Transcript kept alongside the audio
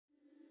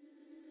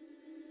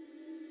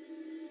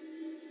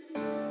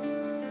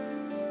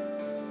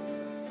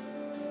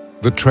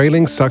The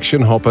trailing suction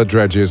hopper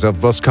dredgers of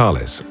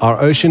Boskalis are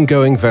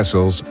ocean-going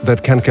vessels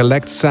that can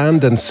collect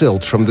sand and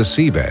silt from the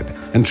seabed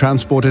and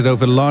transport it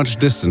over large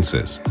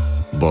distances.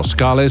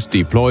 Boskalis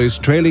deploys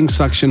trailing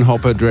suction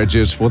hopper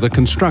dredgers for the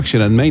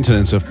construction and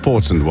maintenance of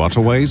ports and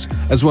waterways,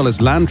 as well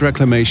as land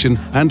reclamation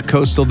and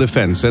coastal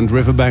defense and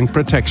riverbank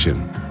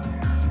protection.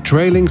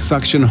 Trailing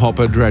suction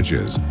hopper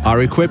dredgers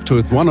are equipped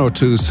with 1 or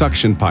 2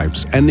 suction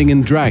pipes ending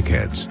in drag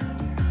heads.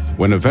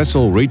 When a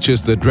vessel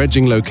reaches the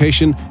dredging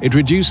location, it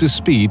reduces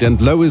speed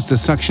and lowers the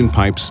suction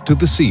pipes to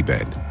the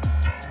seabed.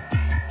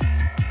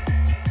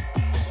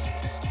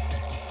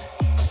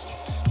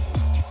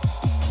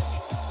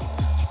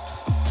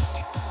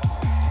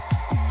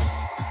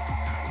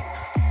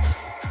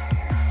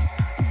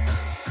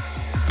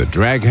 The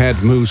drag head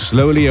moves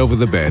slowly over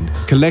the bed,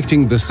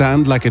 collecting the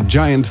sand like a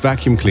giant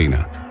vacuum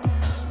cleaner.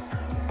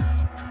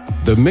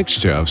 The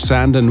mixture of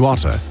sand and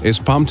water is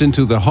pumped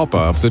into the hopper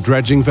of the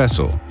dredging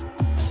vessel.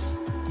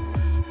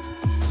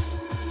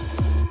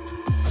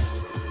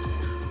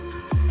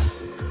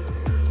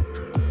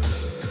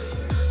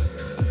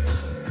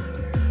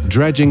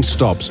 Dredging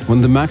stops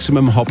when the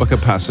maximum hopper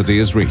capacity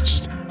is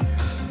reached.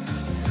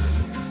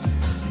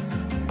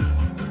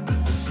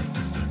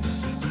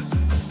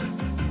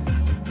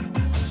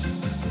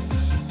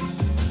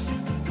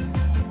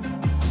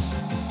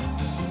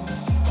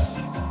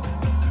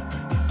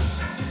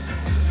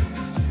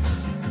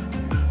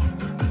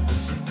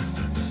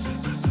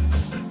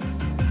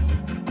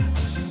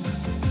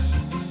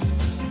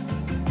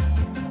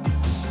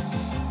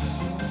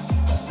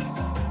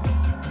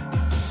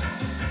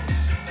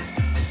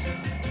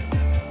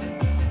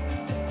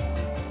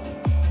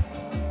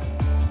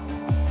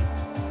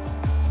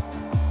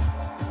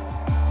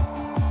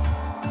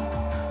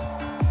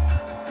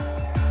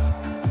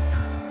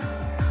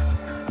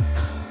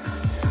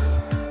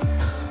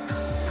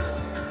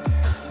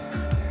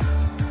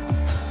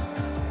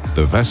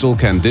 The vessel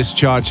can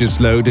discharge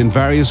its load in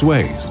various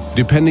ways,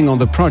 depending on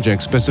the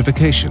project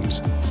specifications.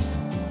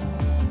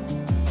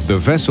 The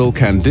vessel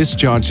can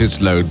discharge its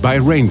load by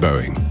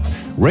rainbowing.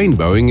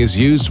 Rainbowing is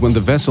used when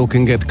the vessel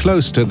can get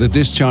close to the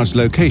discharge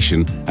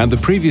location and the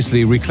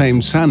previously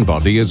reclaimed sand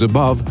body is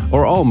above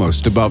or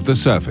almost above the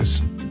surface.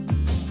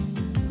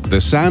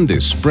 The sand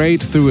is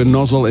sprayed through a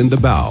nozzle in the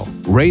bow,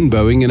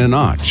 rainbowing in an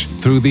arch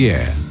through the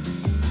air.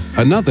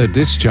 Another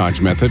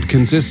discharge method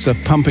consists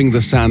of pumping the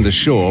sand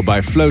ashore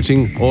by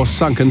floating or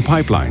sunken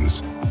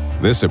pipelines.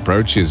 This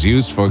approach is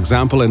used, for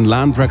example, in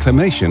land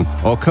reclamation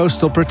or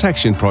coastal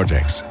protection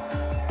projects.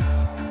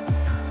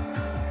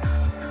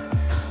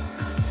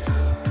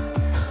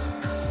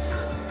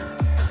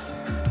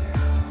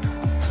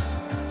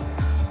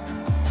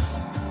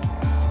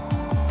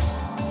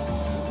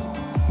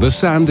 The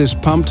sand is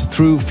pumped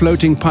through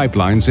floating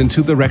pipelines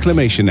into the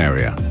reclamation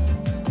area.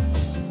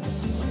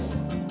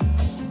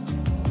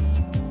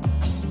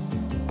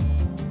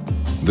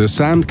 The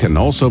sand can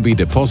also be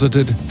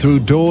deposited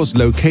through doors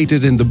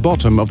located in the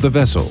bottom of the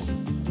vessel.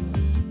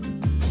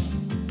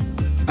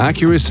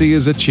 Accuracy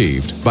is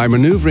achieved by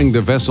maneuvering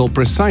the vessel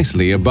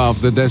precisely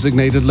above the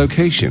designated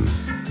location.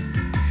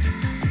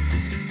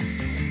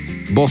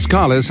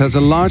 Boskalis has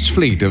a large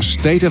fleet of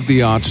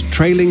state-of-the-art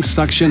trailing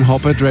suction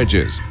hopper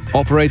dredgers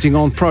operating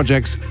on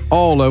projects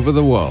all over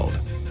the world.